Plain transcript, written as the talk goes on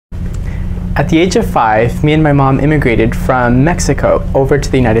At the age of 5, me and my mom immigrated from Mexico over to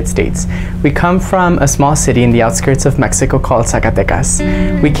the United States. We come from a small city in the outskirts of Mexico called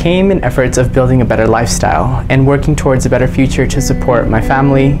Zacatecas. We came in efforts of building a better lifestyle and working towards a better future to support my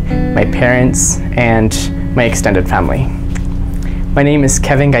family, my parents, and my extended family. My name is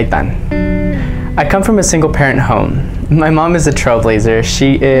Gayton. I come from a single-parent home. My mom is a trailblazer.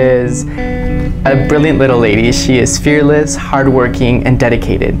 She is a brilliant little lady. She is fearless, hardworking, and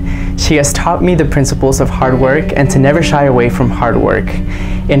dedicated. She has taught me the principles of hard work and to never shy away from hard work.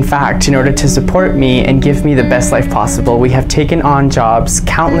 In fact, in order to support me and give me the best life possible, we have taken on jobs,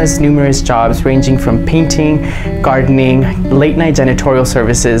 numerous jobs, ranging from painting, gardening, late-night janitorial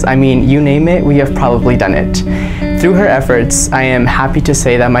services. I mean, you name it, we have probably done it. Through her efforts, I am happy to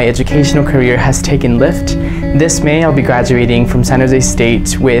say that my educational career has taken lift. This May, I'll be graduating from San Jose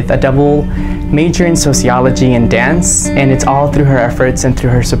State with a double major in sociology and dance, and it's all through her efforts and through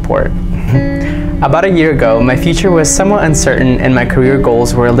her support. About a year ago, my future was somewhat uncertain and my career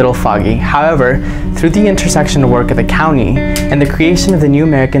goals were a little foggy. However, through the intersectional work of the county and the creation of the New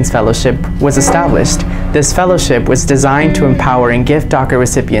Americans Fellowship was established. This fellowship was designed to empower and give DACA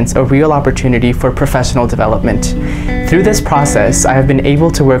recipients a real opportunity for professional development. Through this process, I have been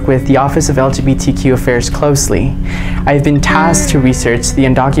able to work with the Office of LGBTQ Affairs closely. I have been tasked to research the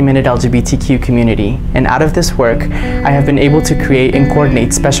undocumented LGBTQ community, and out of this work, I have been able to create and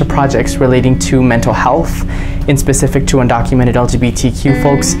coordinate special projects relating to mental health, in specific to undocumented LGBTQ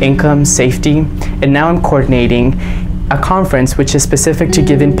folks' income, safety, and now I'm coordinating a conference which is specific to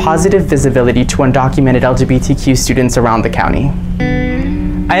giving positive visibility to undocumented LGBTQ students around the county.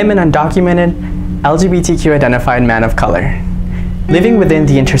 I am an undocumented LGBTQ identified man of color. Living within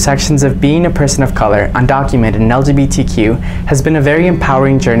the intersections of being a person of color, undocumented, and LGBTQ has been a very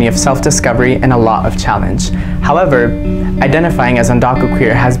empowering journey of self-discovery and a lot of challenge. However, identifying as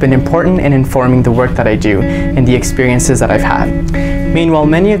undocuqueer has been important in informing the work that I do and the experiences that I've had. Meanwhile,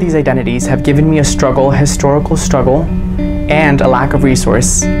 many of these identities have given me a historical struggle, and a lack of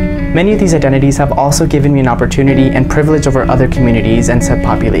resource. Many of these identities have also given me an opportunity and privilege over other communities and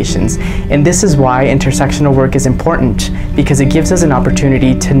subpopulations. And this is why intersectional work is important, because it gives us an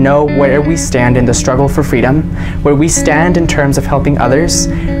opportunity to know where we stand in the struggle for freedom, where we stand in terms of helping others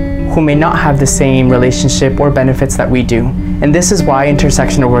who may not have the same relationship or benefits that we do. And this is why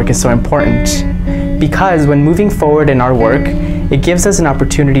intersectional work is so important. Because when moving forward in our work, it gives us an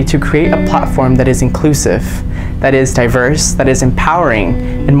opportunity to create a platform that is inclusive, that is diverse, that is empowering,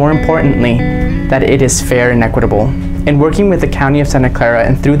 and more importantly, that it is fair and equitable. In working with the County of Santa Clara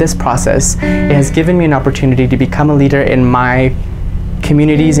and through this process, it has given me an opportunity to become a leader in my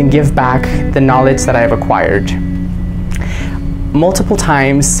communities and give back the knowledge that I have acquired. Multiple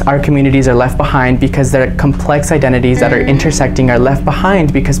times, our communities are left behind because their complex identities that are intersecting are left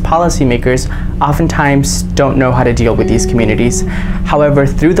behind because policymakers oftentimes don't know how to deal with these communities. However,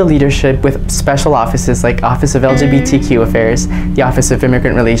 through the leadership with special offices like Office of LGBTQ Affairs, the Office of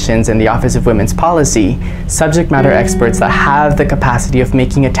Immigrant Relations, and the Office of Women's Policy, subject matter experts that have the capacity of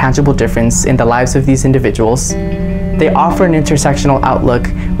making a tangible difference in the lives of these individuals, they offer an intersectional outlook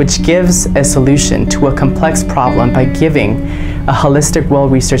which gives a solution to a complex problem by giving a holistic,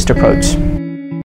 well-researched approach.